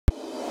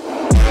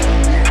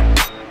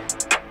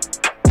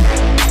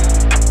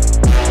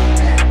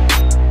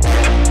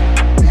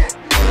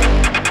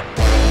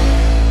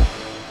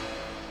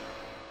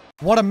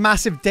What a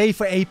massive day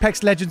for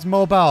Apex Legends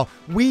Mobile.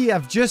 We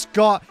have just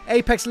got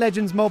Apex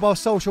Legends Mobile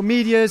social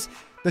medias,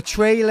 the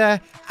trailer,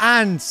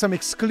 and some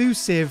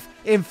exclusive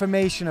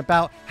information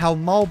about how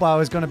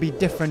mobile is going to be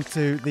different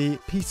to the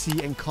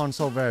PC and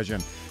console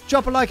version.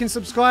 Drop a like and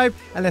subscribe,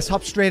 and let's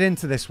hop straight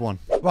into this one.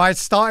 Right,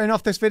 starting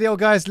off this video,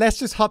 guys, let's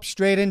just hop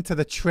straight into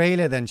the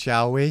trailer then,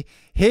 shall we?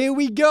 Here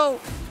we go.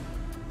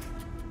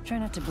 Try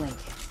not to blink.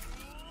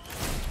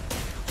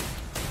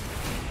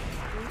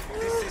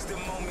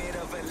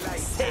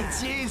 Hey,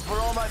 cheese for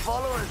all my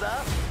followers,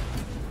 huh?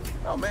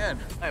 Oh man,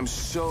 I'm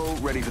so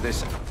ready for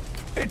this.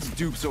 It's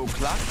Dupes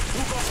o'clock.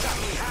 Who gon' stop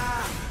me?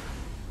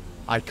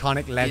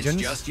 Iconic legends.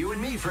 It's just you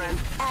and me, friend.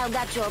 I'll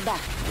got your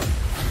back.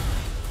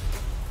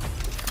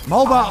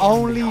 Mobile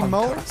only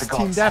modes,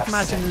 team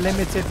deathmatch and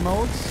limited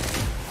modes.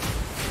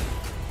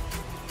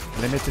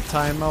 Limited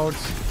time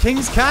modes.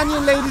 Kings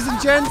Canyon, ladies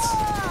and gents.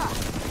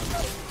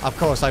 Of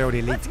course, I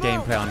already leaked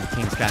gameplay on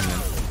Kings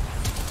Canyon.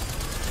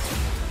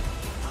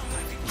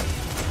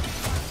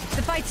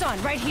 The fight's on,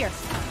 right here.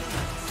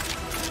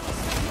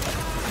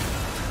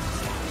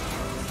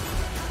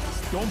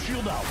 Dome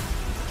shield out.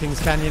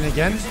 Kings Canyon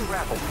again.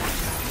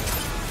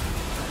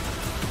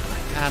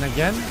 And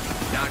again.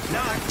 Knock,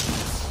 knock.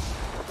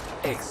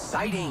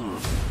 Exciting.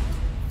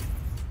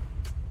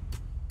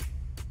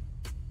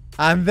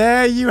 And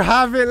there you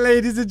have it,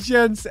 ladies and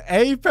gents.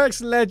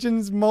 Apex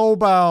Legends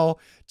Mobile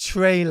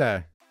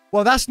trailer.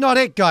 Well, that's not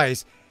it,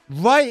 guys.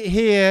 Right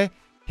here.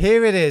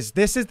 Here it is.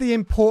 This is the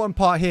important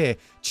part here.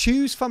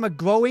 Choose from a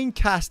growing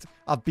cast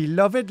of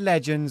beloved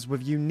legends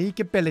with unique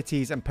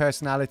abilities and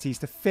personalities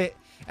to fit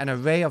an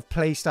array of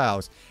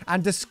playstyles.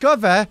 And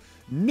discover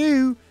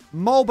new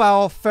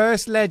mobile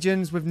first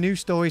legends with new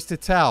stories to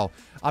tell.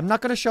 I'm not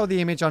going to show the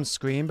image on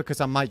screen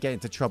because I might get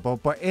into trouble.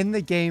 But in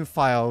the game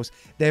files,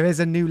 there is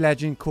a new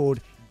legend called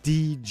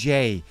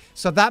DJ.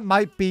 So that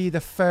might be the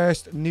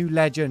first new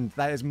legend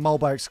that is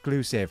mobile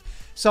exclusive.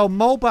 So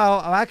mobile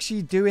are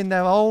actually doing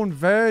their own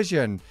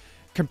version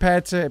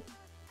compared to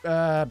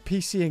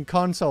PC and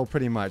console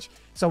pretty much.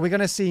 So we're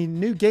going to see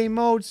new game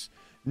modes,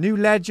 new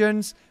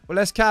legends. But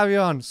let's carry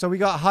on. So we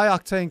got high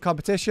octane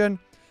competition,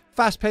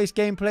 fast-paced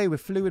gameplay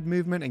with fluid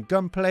movement and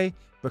gunplay,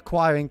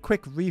 requiring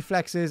quick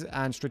reflexes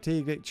and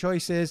strategic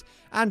choices,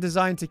 and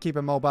designed to keep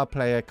a mobile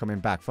player coming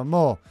back for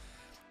more.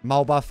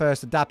 Mobile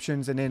first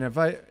adaptations and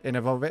innovations.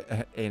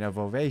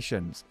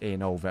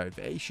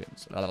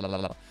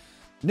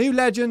 New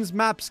legends,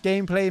 maps,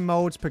 gameplay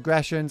modes,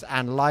 progressions,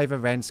 and live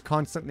events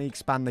constantly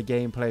expand the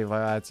gameplay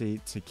variety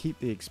to keep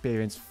the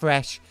experience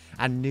fresh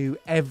and new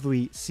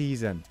every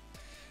season.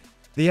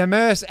 The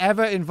immerse,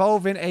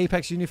 ever-evolving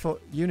Apex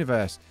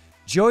universe.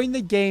 Join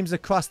the games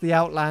across the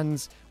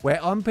Outlands, where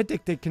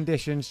unpredicted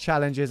conditions,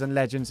 challenges, and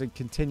legends are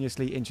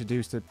continuously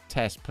introduced to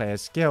test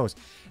players' skills.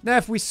 Now,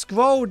 if we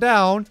scroll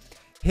down,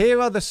 here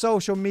are the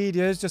social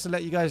medias, just to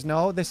let you guys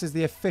know. This is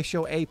the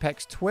official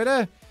Apex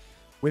Twitter.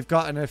 We've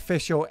got an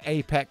official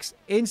Apex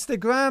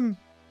Instagram.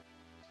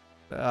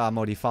 I'm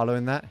already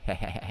following that.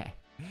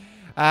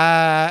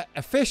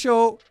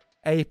 Official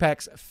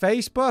Apex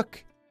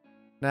Facebook.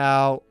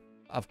 Now,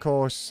 of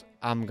course,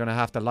 I'm going to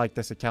have to like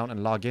this account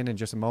and log in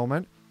just a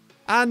moment.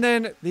 And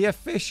then the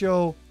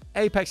official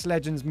Apex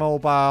Legends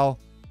Mobile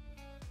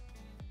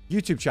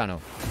YouTube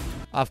channel.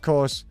 Of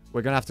course,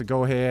 we're going to have to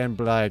go here and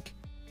be like,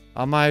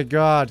 oh my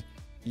god,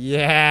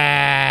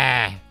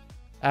 yeah.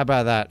 How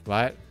about that,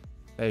 right?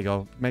 There you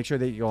go. Make sure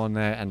that you go on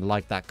there and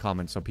like that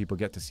comment so people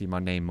get to see my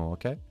name more,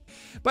 okay?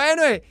 But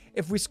anyway,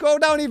 if we scroll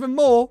down even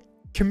more,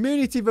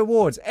 community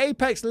rewards.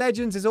 Apex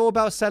Legends is all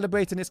about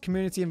celebrating its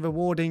community and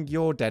rewarding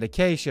your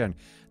dedication.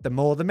 The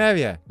more the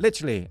merrier.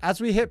 Literally,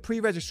 as we hit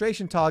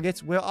pre-registration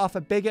targets, we'll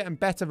offer bigger and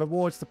better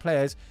rewards to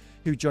players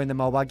who join the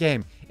mobile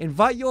game.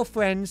 Invite your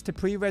friends to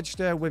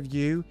pre-register with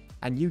you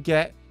and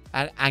get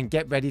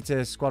ready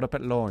to squad up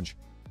at launch.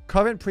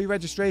 Current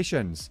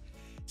pre-registrations.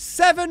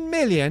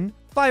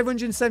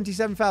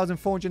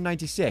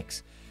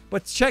 7,577,496.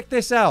 But check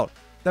this out.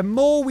 The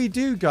more we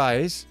do,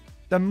 guys,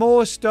 the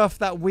more stuff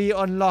that we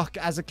unlock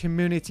as a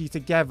community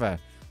together.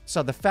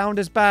 So the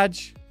Founders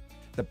Badge,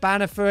 the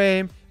banner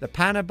frame, the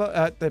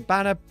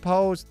banner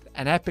pose,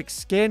 an epic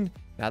skin.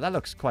 Now that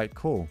looks quite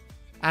cool.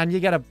 And you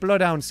get a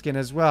Bloodhound skin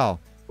as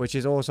well, which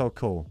is also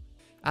cool.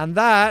 And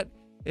that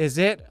is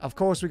it. Of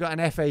course, we got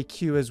an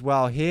FAQ as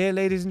well here,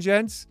 ladies and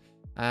gents.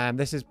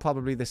 This is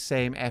probably the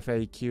same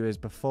FAQ as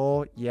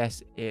before.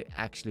 Yes, it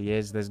actually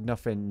is. There's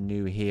nothing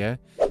new here.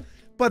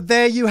 But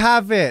there you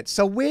have it.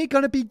 So we're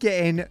going to be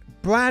getting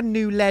brand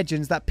new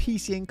legends that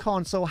PC and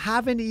console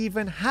haven't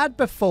even had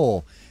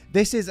before.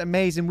 This is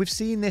amazing. We've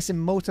seen this in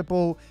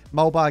multiple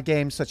mobile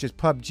games such as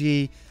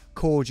PUBG,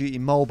 Call of Duty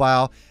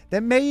Mobile.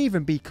 There may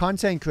even be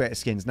content creator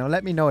skins. Now,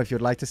 let me know if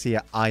you'd like to see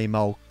an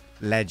ImOw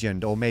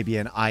legend or maybe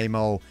an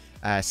ImOw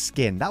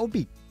skin. That would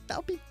be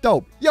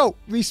dope. Yo,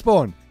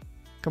 Respawn.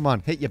 Come on,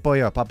 hit your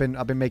boy up. I've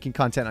been making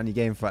content on your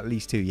game for at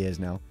least 2 years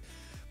now.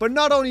 But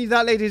not only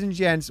that, ladies and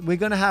gents, we're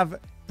going to have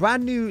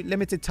brand new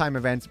limited time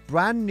events,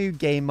 brand new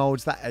game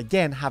modes that,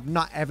 again, have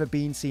not ever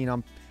been seen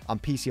on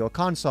PC or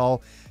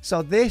console.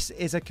 So this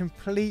is a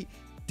complete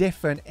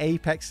different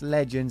Apex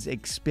Legends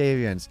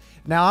experience.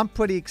 Now, I'm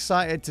pretty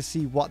excited to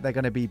see what they're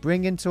going to be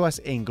bringing to us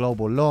in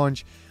global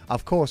launch.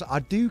 Of course, I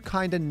do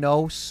kind of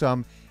know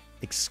some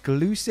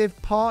exclusive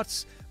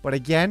parts, but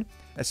again,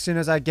 as soon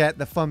as I get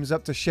the thumbs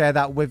up to share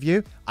that with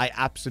you, I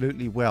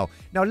absolutely will.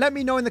 Now, let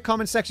me know in the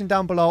comment section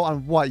down below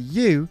on what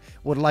you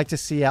would like to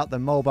see out the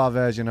mobile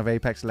version of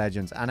Apex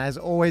Legends. And as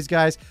always,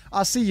 guys,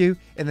 I'll see you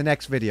in the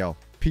next video.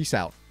 Peace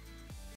out.